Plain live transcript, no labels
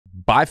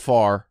by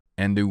far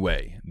and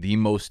away, the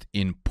most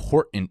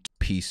important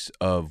piece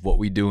of what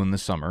we do in the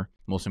summer,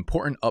 most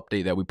important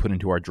update that we put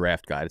into our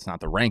draft guide. It's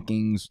not the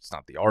rankings, it's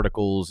not the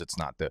articles, it's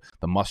not the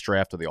must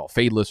draft or the all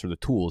fade list or the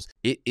tools.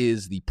 It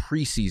is the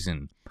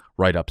preseason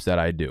write-ups that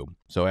I do.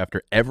 So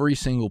after every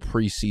single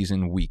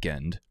preseason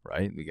weekend,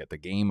 right, we get the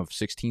game of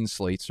 16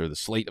 slates or the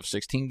slate of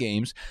 16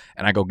 games,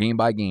 and I go game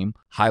by game,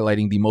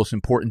 highlighting the most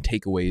important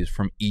takeaways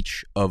from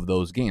each of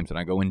those games. And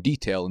I go in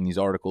detail in these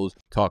articles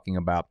talking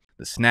about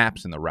the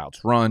snaps and the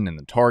routes run and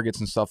the targets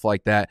and stuff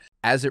like that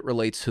as it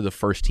relates to the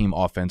first team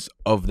offense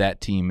of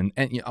that team.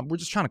 And you know, we're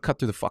just trying to cut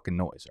through the fucking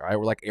noise, all right?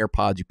 We're like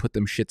AirPods. You put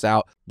them shits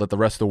out, let the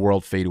rest of the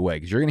world fade away,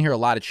 because you're going to hear a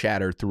lot of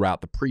chatter throughout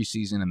the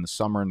preseason and the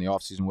summer and the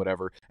offseason,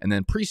 whatever. And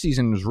then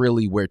preseason is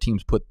really where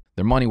teams put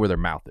their money where their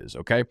mouth is,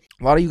 okay?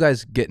 A lot of you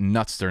guys get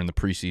nuts during the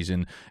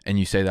preseason, and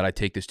you say that I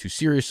take this too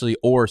seriously,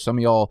 or some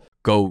of y'all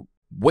go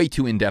way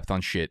too in-depth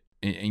on shit,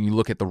 and you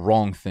look at the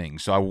wrong thing.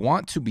 So I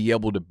want to be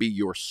able to be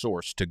your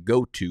source to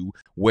go to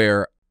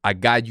where I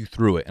guide you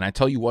through it, and I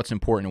tell you what's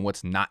important and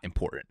what's not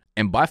important.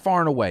 And by far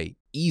and away,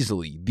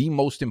 easily, the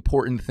most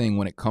important thing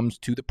when it comes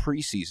to the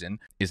preseason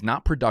is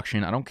not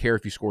production. I don't care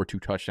if you score 2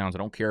 touchdowns. I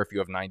don't care if you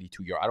have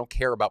 92 yards. I don't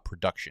care about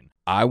production.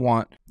 I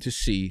want to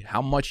see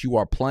how much you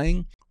are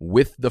playing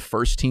with the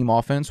first team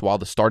offense while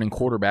the starting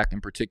quarterback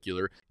in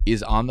particular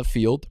is on the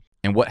field,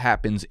 and what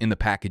happens in the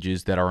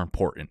packages that are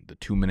important. The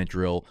 2-minute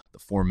drill, the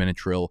 4-minute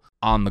drill,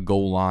 on the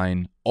goal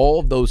line, all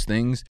of those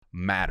things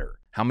matter.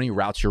 How many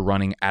routes you're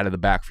running out of the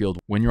backfield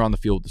when you're on the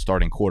field with the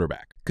starting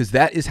quarterback. Because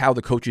that is how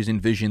the coaches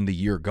envision the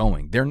year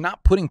going. They're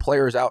not putting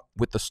players out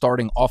with the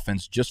starting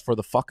offense just for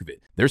the fuck of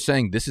it. They're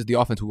saying this is the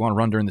offense we want to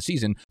run during the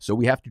season, so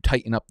we have to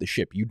tighten up the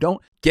ship. You don't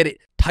get it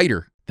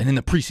tighter than in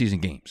the preseason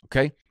games,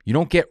 okay? You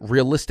don't get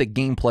realistic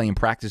gameplay in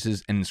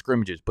practices and in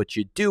scrimmages, but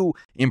you do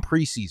in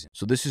preseason.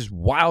 So this is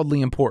wildly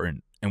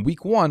important. And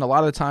week 1, a lot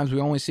of the times we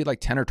only see like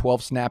 10 or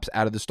 12 snaps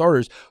out of the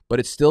starters, but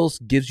it still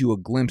gives you a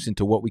glimpse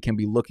into what we can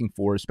be looking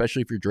for,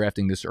 especially if you're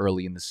drafting this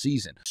early in the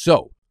season.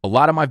 So a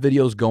lot of my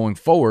videos going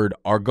forward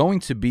are going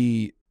to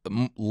be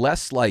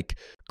less like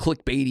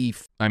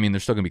clickbaity. I mean,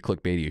 they're still going to be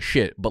clickbaity as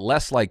shit, but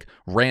less like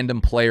random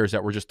players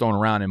that were just thrown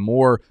around and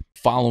more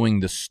following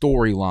the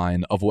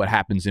storyline of what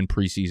happens in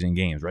preseason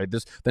games, right?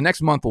 The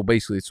next month will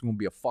basically, it's going to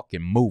be a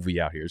fucking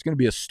movie out here. It's going to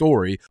be a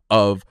story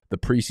of the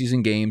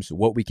preseason games,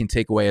 what we can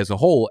take away as a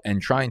whole,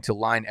 and trying to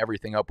line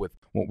everything up with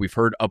what we've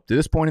heard up to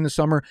this point in the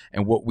summer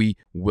and what we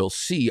will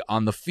see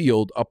on the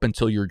field up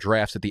until your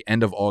drafts at the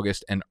end of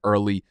August and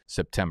early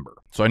September.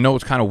 So I know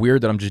it's kind of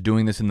weird that I'm just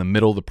doing this in the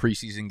middle of the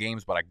preseason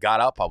games, but I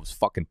got up, I was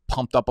fucking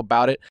pumped up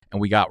about it,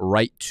 and we got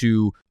right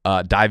to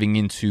diving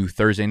into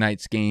Thursday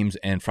night's games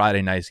and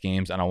Friday night's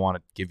games, and I want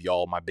to give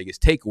y'all my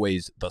biggest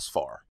takeaways thus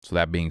far. So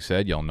that being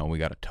said, y'all know we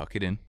got to tuck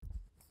it in.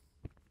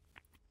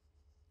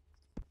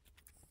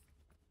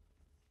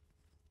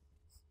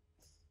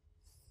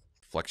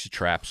 Flex your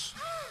traps.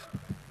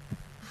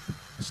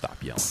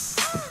 Stop yelling.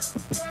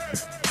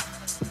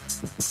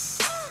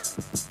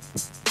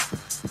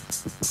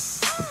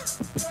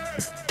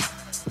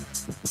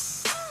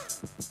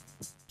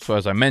 So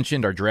as I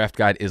mentioned, our draft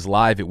guide is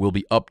live. It will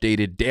be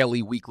updated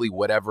daily, weekly,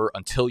 whatever,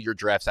 until your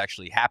drafts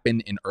actually happen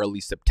in early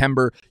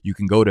September. You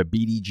can go to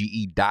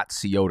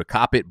bdge.co to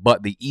cop it,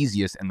 but the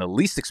easiest and the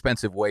least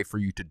expensive way for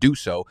you to do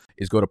so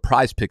is go to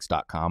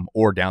prizepicks.com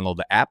or download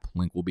the app.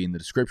 Link will be in the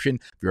description.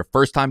 If you're a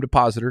first-time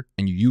depositor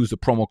and you use the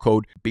promo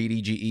code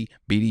BDGE,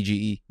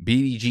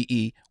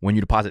 when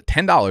you deposit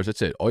 $10,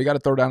 that's it. All you got to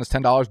throw down is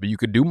 $10, but you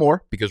could do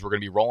more because we're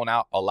going to be rolling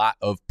out a lot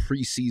of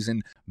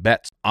preseason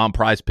bets on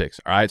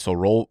PrizePicks. All right, so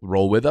roll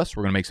with us.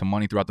 We're going to make some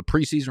money throughout the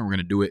preseason. We're going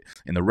to do it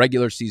in the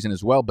regular season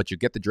as well, but you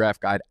get the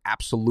draft guide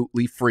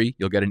absolutely free.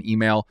 You'll get an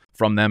email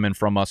from them and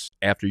from us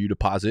after you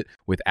deposit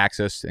with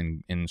access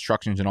and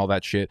instructions and all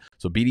that shit.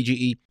 So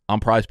BDGE on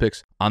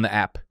PrizePicks on the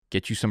app.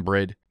 Get you some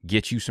bread,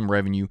 get you some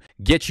revenue,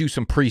 get you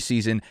some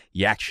preseason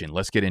action.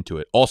 Let's get into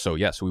it. Also,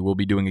 yes, we will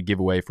be doing a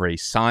giveaway for a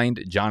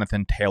signed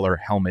Jonathan Taylor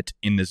helmet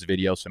in this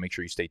video, so make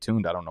sure you stay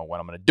tuned. I don't know when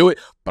I'm going to do it,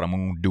 but I'm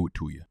going to do it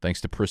to you.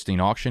 Thanks to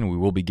Pristine Auction, we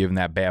will be giving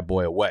that bad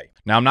boy away.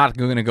 Now, I'm not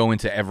going to go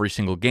into every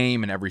single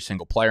game and every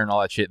single player and all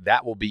that shit.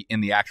 That will be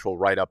in the actual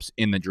write-ups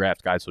in the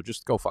draft guide, so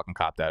just go fucking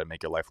cop that and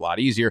make your life a lot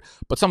easier.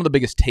 But some of the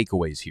biggest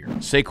takeaways here.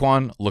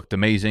 Saquon looked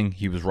amazing.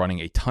 He was running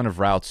a ton of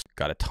routes,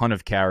 got a ton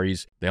of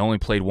carries. They only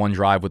played one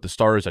drive with the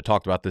starters. I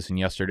talked about this in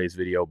yesterday's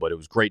video, but it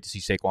was great to see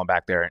Saquon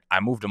back there. And I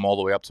moved him all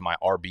the way up to my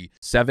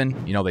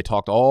RB7. You know, they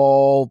talked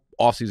all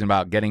offseason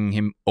about getting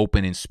him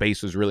open in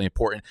space was really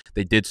important.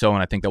 They did so,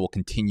 and I think that will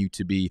continue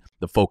to be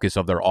the focus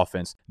of their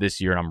offense this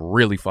year, and I'm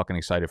really fucking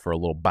excited for a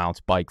little bounce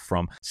bike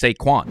from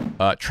Saquon.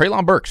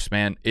 Treylon Burks,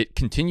 man, it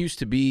continues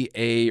to be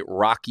a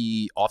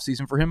rocky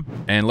offseason for him,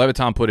 and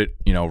Leviton put it,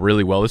 you know,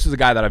 really well. This is a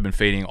guy that I've been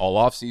fading all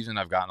offseason.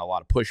 I've gotten a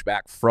lot of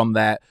pushback from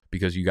that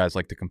because you guys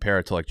like to compare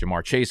it to like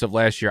Jamar Chase of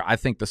last year. I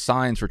think the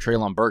signs for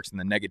Treylon Burks and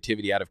the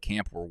negativity out of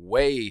camp were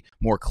way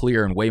more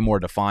clear and way more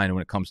defined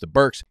when it comes to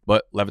Burks,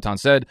 but Leviton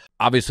said,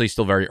 obviously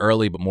still very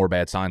early, but more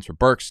bad signs for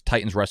Burks.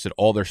 Titans rested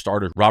all their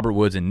starters, Robert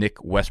Woods and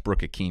Nick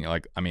Westbrook-Ikhine.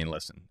 Like, I mean,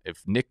 listen,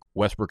 if Nick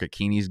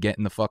Westbrook-Ikhine's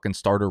getting the fucking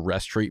starter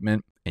rest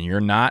treatment and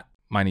you're not,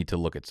 might need to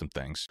look at some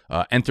things.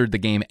 Entered the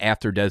game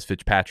after Des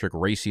Fitzpatrick,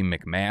 Racy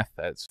McMath.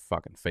 That's a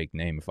fucking fake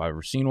name if I've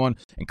ever seen one.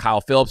 And Kyle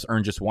Phillips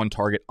earned just 1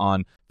 target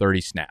on 30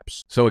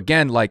 snaps. So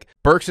again, like,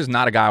 Burks is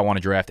not a guy I want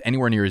to draft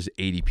anywhere near his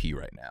ADP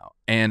right now.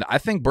 And I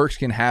think Burks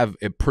can have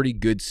a pretty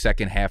good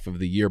second half of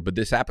the year, but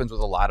this happens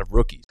with a lot of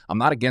rookies. I'm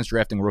not against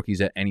drafting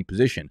rookies at any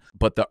position,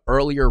 but the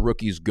earlier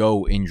rookies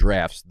go in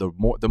drafts, the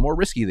more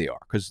risky they are,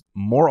 because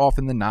more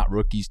often than not,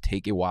 rookies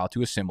take a while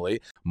to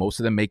assimilate.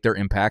 Most of them make their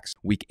impacts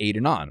week 8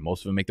 and on.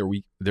 Most of them make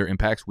their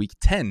impacts week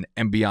 10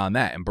 and beyond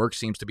that. And Burks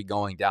seems to be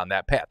going down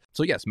that path.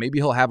 So yes, maybe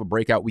he'll have a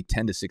breakout week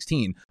 10 to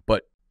 16,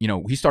 but you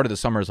know, he started the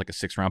summer as like a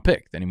 6th-round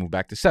pick. Then he moved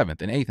back to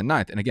 7th and 8th and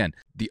 9th. And again,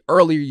 the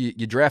earlier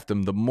you draft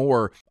him, the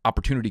more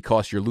opportunity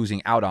costs you're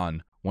losing out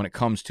on when it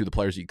comes to the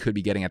players that you could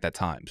be getting at that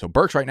time. So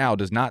Burks right now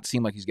does not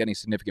seem like he's getting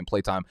significant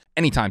play time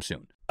anytime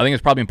soon. I think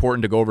it's probably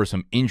important to go over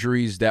some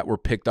injuries that were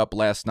picked up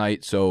last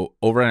night. So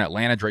over in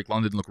Atlanta, Drake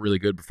London looked really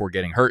good before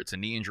getting hurt. It's a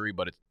knee injury,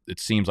 but it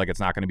seems like it's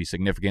not going to be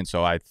significant.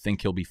 So I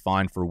think he'll be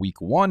fine for week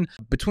 1.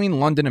 Between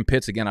London and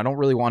Pitts, again, I don't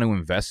really want to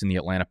invest in the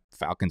Atlanta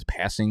Falcons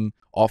passing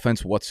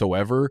offense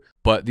whatsoever,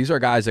 but these are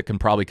guys that can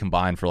probably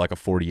combine for like a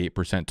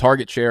 48%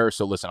 target share.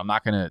 So listen, I'm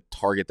not going to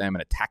target them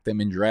and attack them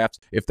in drafts.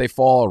 If they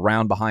fall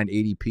around behind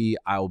ADP,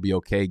 I will be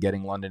okay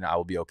getting London. I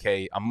will be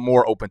okay. I'm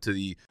more open to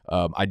the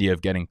idea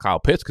of getting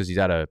Kyle Pitts because he's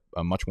at a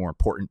much more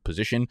important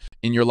position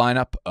in your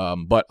lineup,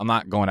 but I'm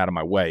not going out of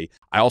my way.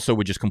 I also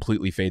would just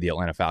completely fade the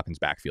Atlanta Falcons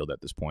backfield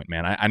at this point,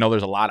 man. I know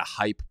there's a lot of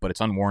hype, but it's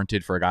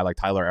unwarranted for a guy like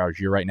Tyler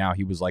Algier right now.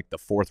 He was like the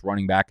 4th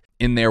running back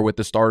in there with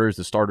the starters.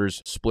 The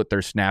starters split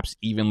their snaps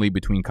evenly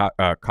between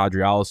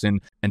Kadri Allison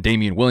and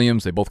Damian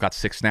Williams. They both got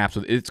 6 snaps.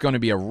 So it's going to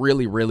be a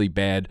really, really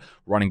bad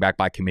running back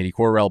by committee.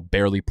 Correll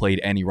barely played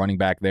any running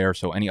back there,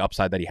 so any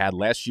upside that he had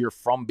last year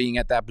from being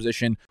at that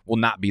position will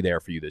not be there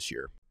for you this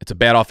year. It's a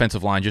bad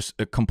offensive line. Just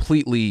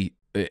completely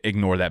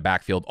ignore that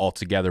backfield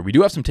altogether. We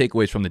do have some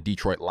takeaways from the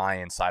Detroit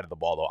Lions side of the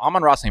ball, though.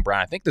 Amon-Ra St. Brown,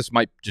 I think this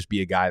might just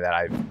be a guy that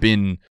I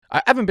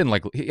haven't been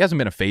like, he hasn't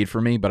been a fade for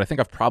me, but I think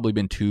I've probably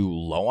been too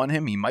low on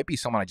him. He might be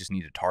someone I just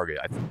need to target.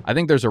 I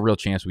think there's a real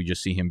chance we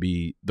just see him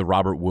be the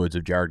Robert Woods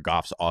of Jared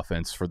Goff's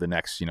offense for the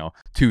next,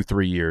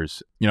 2-3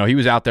 years. He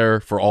was out there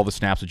for all the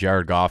snaps of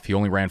Jared Goff. He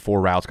only ran 4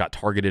 routes, got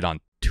targeted on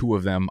 2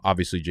 of them.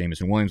 Obviously,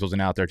 Jameson Williams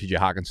wasn't out there. TJ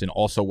Hawkinson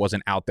also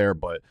wasn't out there,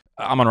 but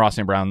Amon-Ra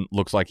St. Brown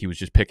looks like he was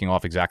just picking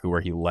off exactly where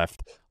he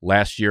left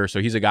last year.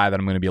 So he's a guy that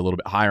I'm going to be a little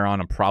bit higher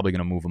on. I'm probably going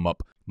to move him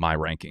up my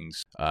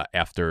rankings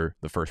after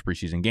the first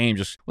preseason game.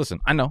 Just listen,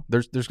 I know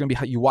there's going to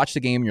be, you watch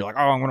the game and you're like,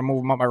 oh, I'm going to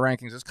move him up my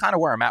rankings. It's kind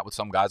of where I'm at with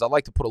some guys. I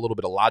like to put a little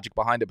bit of logic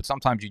behind it, but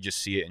sometimes you just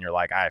see it and you're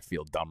like, I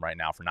feel dumb right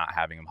now for not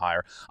having him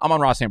higher.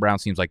 Amon-Ra St. Brown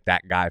seems like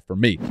that guy for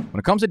me. When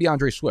it comes to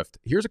DeAndre Swift,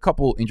 here's a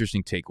couple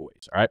interesting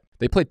takeaways, all right?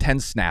 They played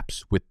 10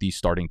 snaps with the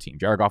starting team.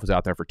 Jared Goff was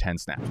out there for 10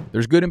 snaps.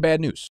 There's good and bad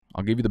news.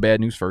 I'll give you the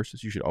bad news first,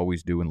 as you should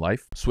always do in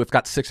life. Swift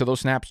got 6 of those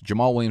snaps.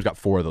 Jamal Williams got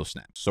 4 of those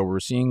snaps. So we're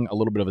seeing a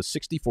little bit of a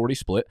 60-40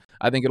 split.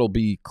 I think it'll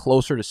be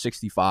closer to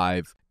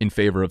 65 in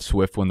favor of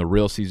Swift when the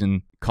real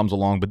season comes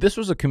along. But this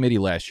was a committee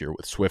last year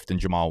with Swift and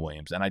Jamal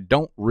Williams, and I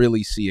don't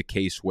really see a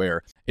case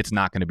where it's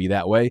not going to be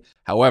that way.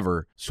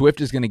 However,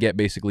 Swift is going to get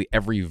basically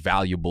every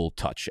valuable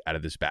touch out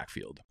of this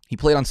backfield. He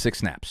played on 6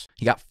 snaps.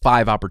 He got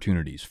 5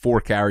 opportunities, 4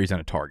 carries, and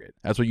a target.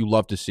 That's what you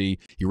love to see.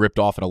 He ripped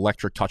off an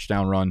electric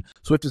touchdown run.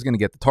 Swift is going to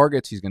get the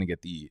targets. He's going to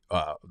get the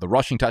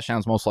rushing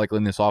touchdowns most likely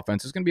in this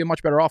offense. It's going to be a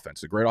much better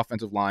offense, a great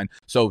offensive line.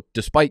 So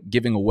despite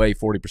giving away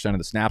 40% of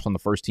the snaps on the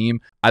first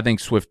team, I think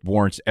Swift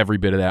warrants every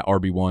bit of that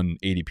RB1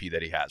 ADP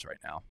that he has right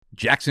now.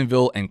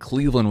 Jacksonville and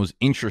Cleveland was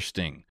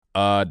interesting.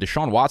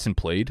 Deshaun Watson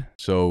played,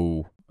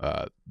 so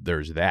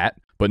there's that.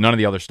 But none of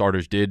the other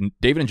starters did.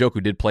 David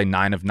Njoku did play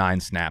 9 of 9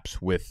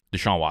 snaps with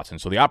Deshaun Watson.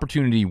 So the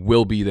opportunity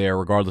will be there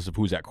regardless of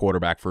who's at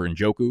quarterback for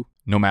Njoku,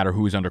 no matter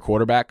who's under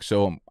quarterback.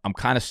 So I'm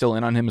kind of still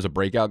in on him as a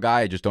breakout guy.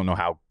 I just don't know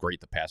how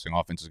great the passing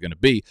offense is going to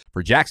be.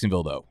 For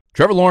Jacksonville, though,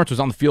 Trevor Lawrence was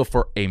on the field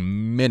for a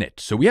minute.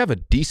 So we have a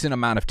decent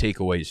amount of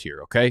takeaways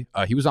here, okay?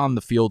 He was on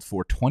the field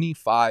for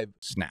 25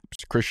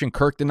 snaps. Christian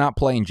Kirk did not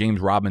play, and James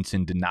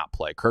Robinson did not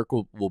play. Kirk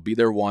will be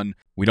their one.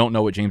 We don't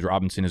know what James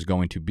Robinson is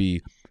going to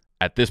be.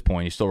 At this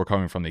point, he's still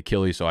recovering from the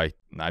Achilles, so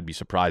I'd be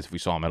surprised if we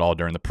saw him at all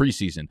during the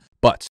preseason.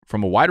 But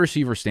from a wide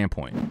receiver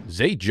standpoint,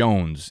 Zay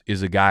Jones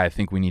is a guy I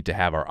think we need to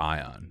have our eye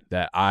on,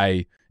 that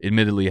I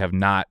admittedly have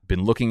not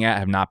been looking at,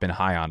 have not been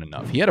high on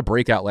enough. He had a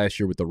breakout last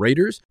year with the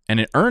Raiders, and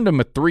it earned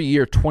him a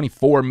 3-year,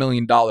 $24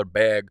 million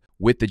bag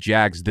with the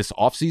Jags this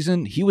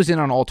offseason. He was in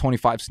on all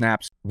 25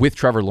 snaps with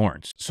Trevor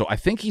Lawrence. So I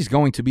think he's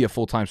going to be a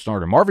full-time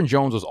starter. Marvin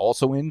Jones was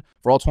also in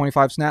for all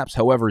 25 snaps.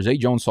 However, Zay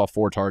Jones saw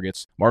 4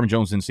 targets. Marvin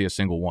Jones didn't see a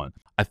single one.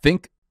 I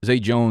think Zay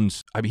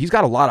Jones, he's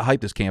got a lot of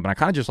hype this camp, and I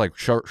kind of just like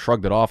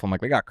shrugged it off. I'm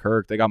like, they got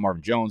Kirk, they got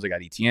Marvin Jones, they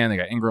got Etienne, they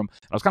got Ingram.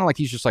 And I was kind of like,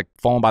 he's just like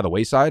falling by the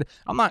wayside.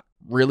 I'm not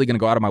really going to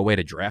go out of my way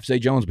to draft Zay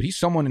Jones, but he's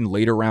someone in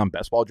later round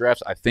best ball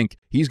drafts. I think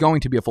he's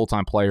going to be a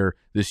full-time player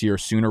this year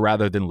sooner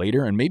rather than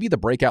later. And maybe the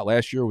breakout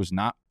last year was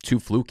not too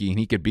fluky, and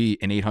he could be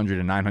an 800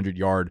 and 900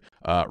 yard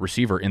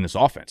receiver in this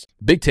offense.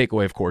 Big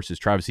takeaway, of course, is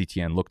Travis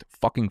Etienne looked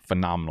fucking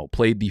phenomenal.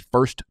 Played the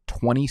first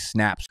 20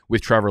 snaps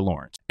with Trevor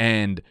Lawrence,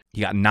 and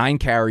he got 9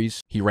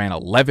 carries. He ran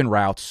 11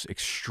 routes,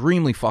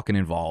 extremely fucking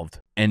involved.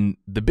 And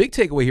the big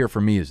takeaway here for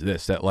me is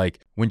this, that like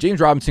when James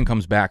Robinson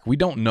comes back, we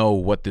don't know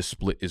what this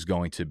split is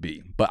going to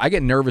be. But I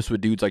get nervous with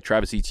dudes like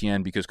Travis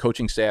Etienne because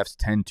coaching staffs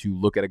tend to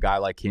look at a guy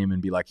like him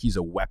and be like, he's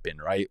a weapon,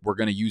 right? We're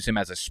going to use him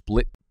as a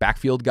split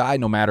backfield guy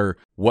no matter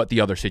what the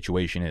other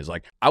situation is.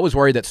 Like I was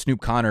worried that Snoop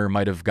Connor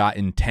might have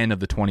gotten 10 of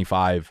the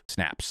 25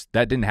 snaps.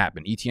 That didn't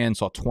happen. Etienne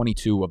saw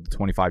 22 of the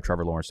 25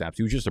 Trevor Lawrence snaps.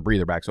 He was just a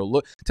breather back. So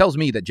it tells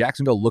me that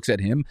Jacksonville looks at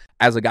him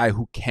as a guy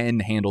who can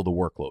handle the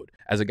workload,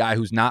 as a guy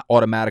who's not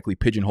automatically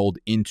pigeonholed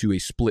into a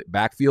split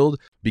backfield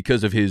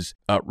because of his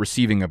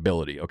receiving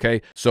ability,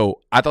 okay?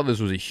 So I thought this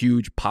was a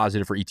huge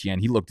positive for Etienne.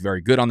 He looked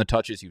very good on the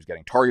touches. He was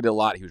getting targeted a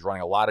lot. He was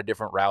running a lot of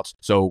different routes.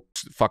 So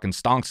fucking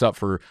stonks up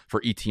for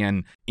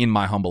Etienne, in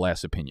my humble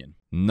ass opinion.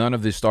 None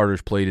of the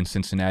starters played in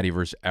Cincinnati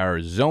versus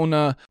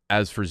Arizona.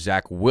 As for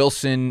Zach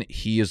Wilson,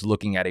 he is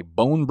looking at a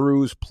bone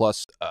bruise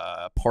plus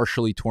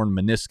partially torn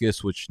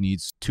meniscus, which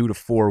needs 2 to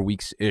 4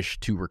 weeks-ish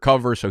to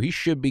recover. So he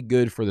should be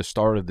good for the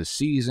start of the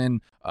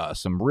season.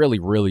 Some really,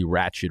 really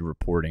ratchet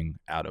reporting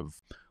out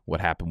of what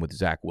happened with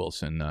Zach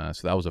Wilson.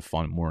 So that was a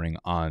fun morning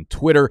on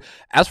Twitter.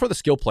 As for the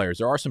skill players,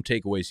 there are some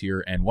takeaways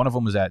here, and one of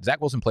them was that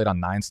Zach Wilson played on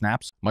 9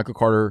 snaps. Michael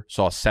Carter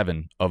saw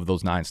 7 of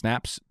those 9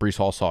 snaps. Breece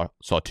Hall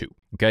saw 2.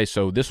 Okay,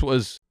 so this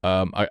was,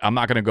 I'm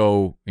not going to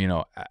go,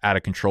 out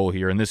of control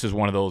here. And this is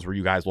one of those where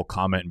you guys will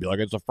comment and be like,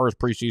 it's the first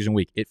preseason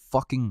week. It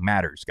fucking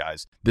matters,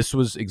 guys. This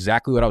was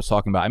exactly what I was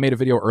talking about. I made a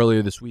video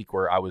earlier this week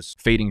where I was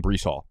fading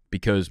Breece Hall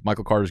because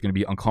Michael Carter is going to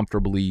be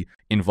uncomfortably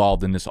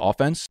involved in this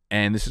offense.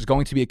 And this is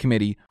going to be a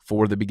committee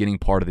for the beginning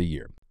part of the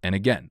year. And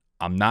again,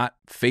 I'm not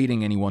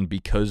fading anyone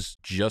because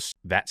just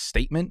that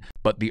statement,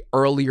 but the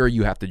earlier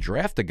you have to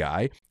draft a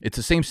guy, it's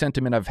the same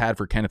sentiment I've had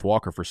for Kenneth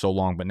Walker for so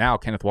long, but now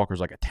Kenneth Walker's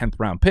like a 10th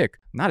round pick,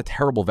 not a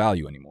terrible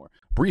value anymore.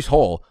 Breece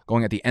Hall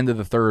going at the end of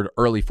the 3rd,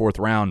 early 4th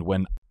round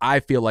when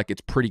I feel like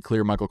it's pretty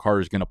clear Michael Carter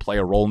is going to play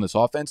a role in this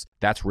offense,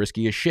 that's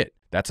risky as shit.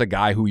 That's a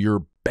guy who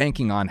you're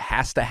banking on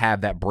has to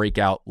have that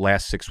breakout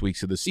last 6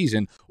 weeks of the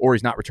season, or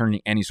he's not returning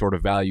any sort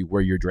of value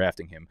where you're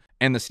drafting him.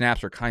 And the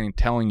snaps are kind of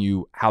telling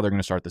you how they're going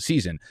to start the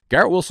season.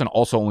 Garrett Wilson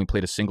also only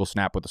played a single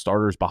snap with the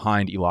starters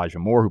behind Elijah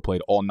Moore, who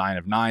played all 9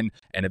 of 9.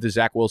 And if this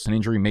Zach Wilson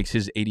injury makes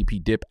his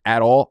ADP dip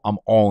at all, I'm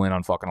all in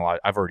on fucking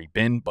Elijah. I've already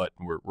been, but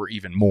we're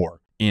even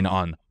more in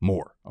on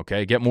Moore.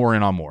 Okay, get more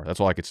in on Moore. That's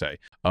all I could say.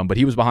 But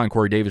he was behind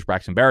Corey Davis,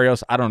 Braxton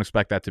Berrios. I don't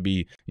expect that to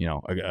be,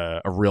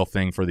 a real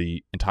thing for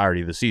the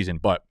entirety of the season,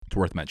 but it's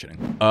worth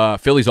mentioning.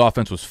 Philly's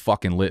offense was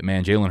fucking lit,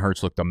 man. Jalen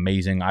Hurts looked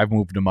amazing. I've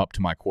moved him up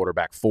to my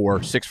quarterback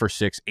 4, 6 for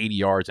 6, 80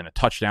 yards and a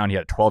touchdown. He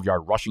had a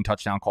 12-yard rushing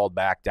touchdown called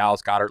back.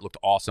 Dallas Goedert looked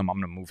awesome. I'm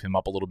going to move him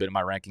up a little bit in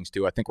my rankings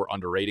too. I think we're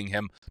underrating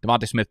him.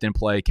 Devontae Smith didn't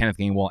play. Kenneth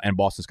Gainwell and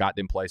Boston Scott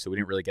didn't play, so we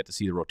didn't really get to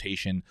see the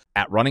rotation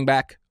at running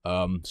back.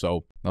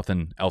 So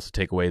nothing else to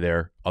take away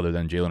there other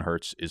than Jalen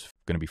Hurts is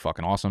going to be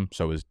fucking awesome.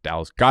 So is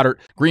Dallas Goedert.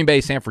 Green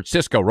Bay, San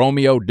Francisco.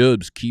 Romeo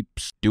Doubs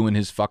keeps doing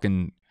his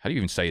fucking, how do you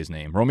even say his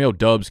name? Romeo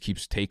Doubs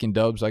keeps taking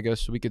dubs, I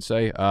guess we could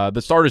say.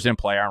 The starters didn't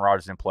play. Aaron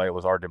Rodgers didn't play.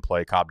 Lazard didn't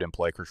play. Cobb didn't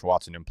play. Christian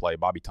Watson didn't play.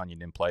 Bobby Tunyon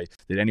didn't play.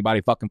 Did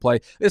anybody fucking play?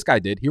 This guy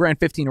did. He ran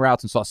 15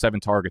 routes and saw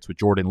 7 targets with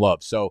Jordan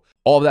Love. So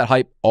all of that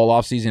hype all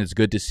offseason, it's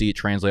good to see it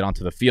translate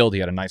onto the field. He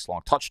had a nice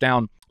long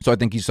touchdown. So I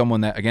think he's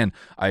someone that, again,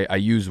 I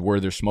use where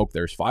there's smoke,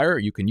 there's fire.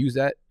 You can use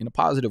that in a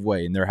positive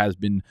way. And there has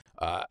been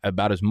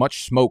about as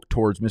much smoke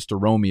towards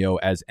Mr. Romeo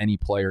as any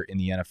player in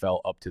the NFL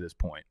up to this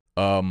point.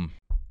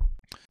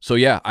 So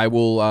yeah,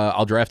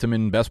 I'll draft him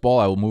in best ball.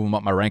 I will move him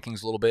up my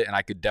rankings a little bit, and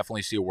I could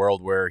definitely see a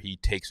world where he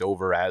takes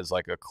over as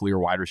like a clear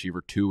wide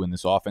receiver 2 in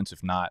this offense,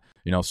 if not,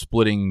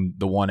 splitting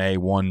the 1A,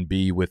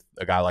 1B with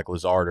a guy like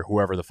Lazard or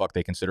whoever the fuck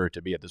they consider it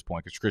to be at this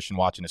point, because Christian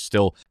Watson is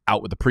still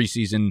out with the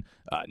preseason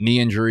knee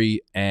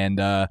injury, and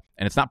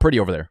it's not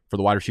pretty over there for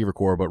the wide receiver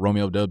core, but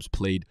Romeo Doubs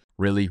played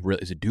really,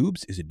 is it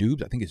Doubs? Is it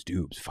Doubs? I think it's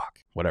Doubs. Fuck.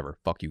 Whatever.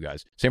 Fuck you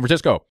guys. San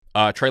Francisco.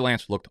 Trey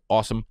Lance looked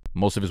awesome.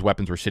 Most of his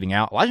weapons were sitting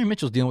out. Elijah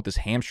Mitchell's dealing with this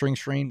hamstring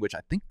strain, which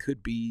I think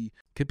could be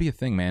a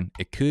thing, man.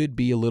 It could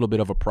be a little bit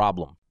of a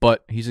problem.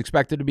 But he's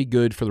expected to be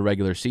good for the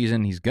regular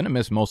season. He's going to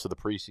miss most of the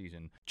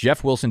preseason.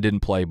 Jeff Wilson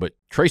didn't play, but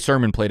Trey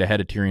Sermon played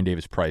ahead of Tyrion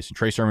Davis-Price. And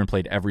Trey Sermon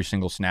played every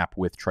single snap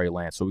with Trey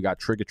Lance. So we got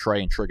Trigger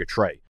Trey and Trigger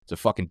Trey. It's a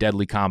fucking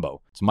deadly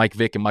combo. It's Mike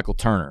Vick and Michael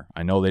Turner.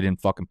 I know they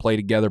didn't fucking play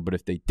together, but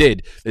if they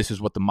did, this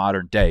is what the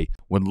modern day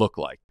would look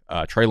like.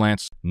 Trey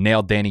Lance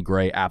nailed Danny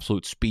Gray,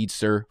 absolute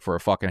speedster for a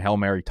fucking Hail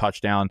Mary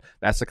touchdown.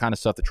 That's the kind of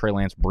stuff that Trey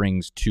Lance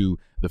brings to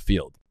the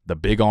field. The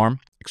big arm,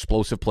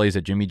 explosive plays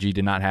that Jimmy G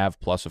did not have,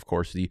 plus, of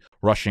course, the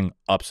rushing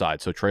upside.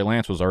 So Trey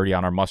Lance was already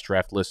on our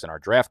must-draft list in our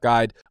draft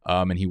guide,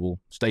 and he will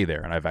stay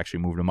there. And I've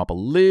actually moved him up a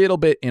little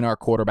bit in our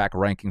quarterback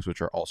rankings,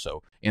 which are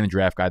also in the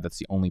draft guide. That's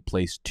the only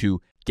place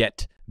to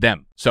get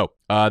them. So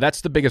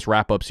that's the biggest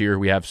wrap-ups here.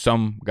 We have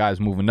some guys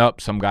moving up,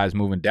 some guys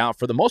moving down.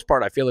 For the most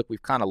part, I feel like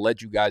we've kind of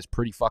led you guys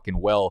pretty fucking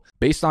well.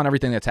 Based on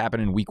everything that's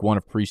happened in week 1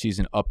 of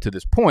preseason up to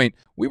this point,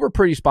 we were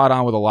pretty spot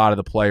on with a lot of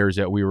the players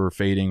that we were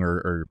fading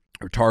or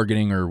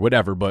targeting or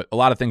whatever, but a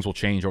lot of things will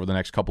change over the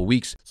next couple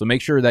weeks. So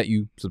make sure that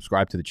you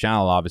subscribe to the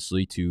channel,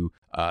 obviously, to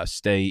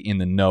stay in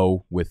the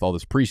know with all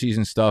this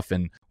preseason stuff.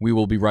 And we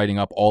will be writing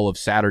up all of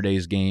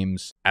Saturday's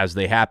games as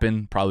they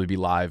happen, probably be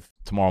live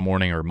tomorrow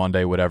morning or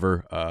Monday,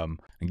 whatever.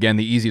 Again,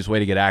 the easiest way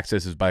to get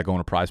access is by going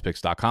to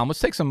PRIZEPICKS.com. Let's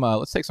take some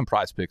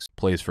PrizePicks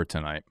plays for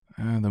tonight.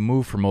 The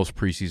move for most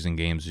preseason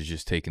games is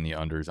just taking the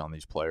unders on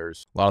these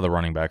players. A lot of the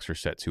running backs are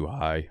set too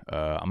high.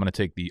 I'm going to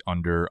take the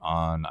under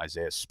on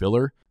Isaiah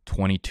Spiller,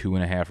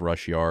 22.5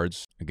 rush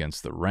yards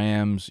against the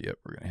Rams. Yep,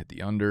 we're going to hit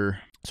the under.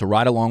 So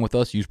ride along with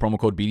us. Use promo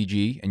code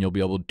BDGE, and you'll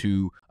be able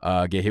to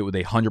get hit with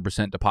a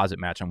 100% deposit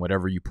match on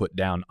whatever you put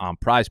down on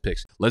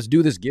PrizePicks. Let's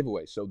do this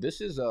giveaway. So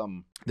this is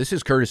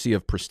courtesy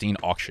of Pristine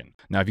Auction.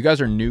 Now, if you guys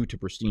are new to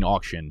Pristine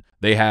Auction,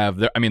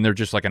 they're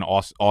just like an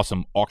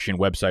awesome auction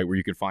website where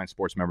you can find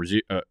sports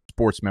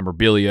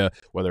memorabilia,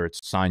 whether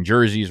it's signed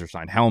jerseys or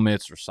signed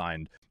helmets or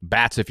signed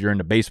bats if you're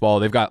into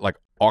baseball. They've got like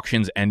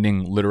auctions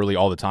ending literally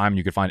all the time.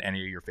 You can find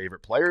any of your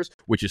favorite players,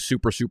 which is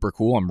super, super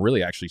cool. I'm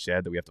really actually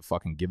sad that we have to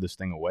fucking give this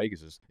thing away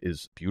because it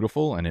is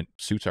beautiful and it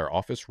suits our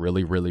office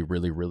really, really,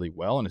 really, really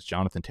well. And it's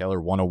Jonathan Taylor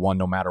 101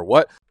 no matter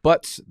what.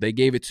 But they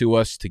gave it to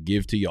us to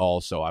give to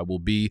y'all. So I will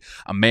be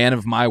a man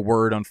of my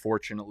word,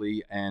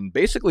 unfortunately. And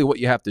basically what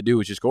you have to do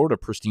is just go to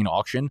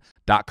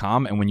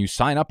pristineauction.com. And when you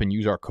sign up and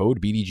use our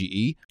code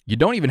BDGE, you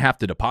don't even have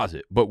to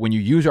deposit. But when you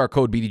use our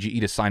code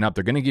BDGE to sign up,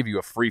 they're going to give you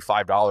a free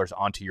 $5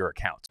 onto your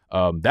account.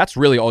 That's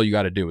really all you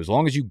got to do. As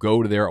long as you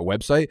go to their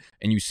website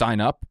and you sign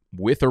up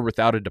with or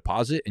without a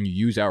deposit and you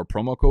use our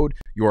promo code,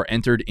 you are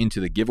entered into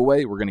the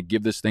giveaway. We're going to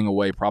give this thing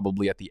away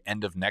probably at the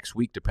end of next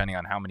week, depending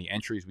on how many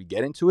entries we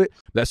get into it.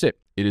 That's it.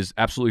 It is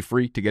absolutely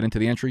free to get into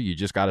the entry. You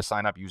just got to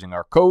sign up using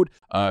our code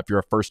if you're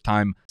a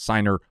first-time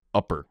signer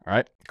upper. All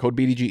right? Code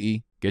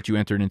BDGE. Get you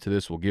entered into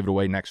this. We'll give it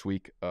away next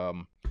week.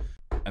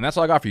 And that's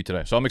all I got for you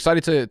today. So I'm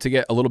excited to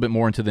get a little bit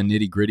more into the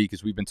nitty gritty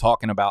because we've been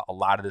talking about a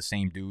lot of the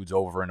same dudes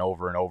over and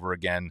over and over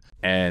again.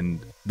 And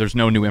there's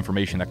no new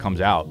information that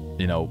comes out,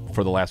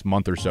 for the last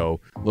month or so.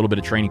 A little bit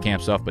of training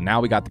camp stuff, but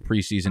now we got the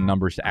preseason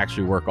numbers to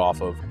actually work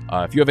off of.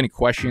 If you have any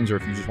questions or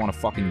if you just want to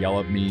fucking yell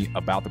at me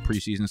about the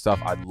preseason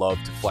stuff, I'd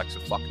love to flex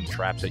some fucking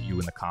traps at you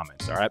in the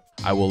comments. All right.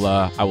 I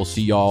will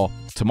see y'all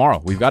tomorrow.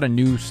 We've got a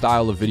new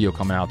style of video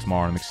coming out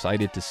tomorrow. And I'm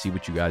excited to see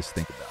what you guys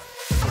think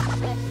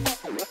about it.